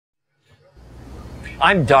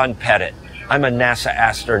I'm Don Pettit. I'm a NASA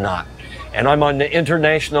astronaut, and I'm on the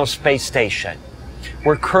International Space Station.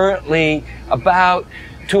 We're currently about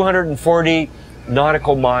 240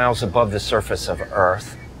 nautical miles above the surface of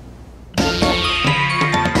Earth.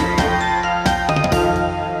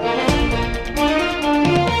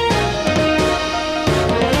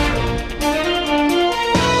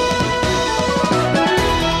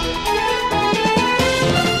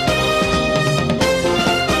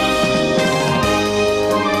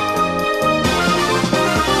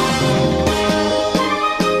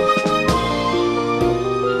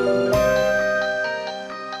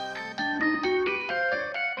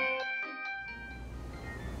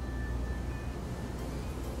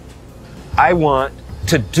 I want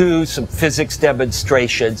to do some physics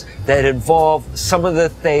demonstrations that involve some of the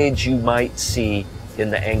things you might see in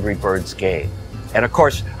the Angry Birds game. And of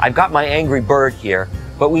course, I've got my Angry Bird here,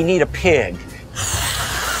 but we need a pig.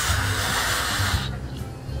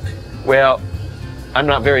 Well, I'm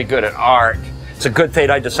not very good at art. It's a good thing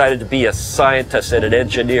I decided to be a scientist and an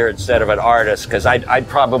engineer instead of an artist, because I'd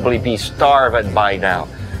probably be starving by now.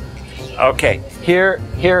 Okay, here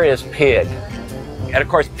is Pig. And of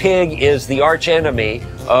course, Pig is the arch enemy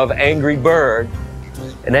of Angry Bird.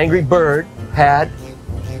 And Angry Bird had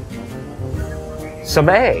some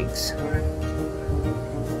eggs.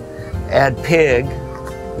 And Pig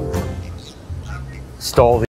stole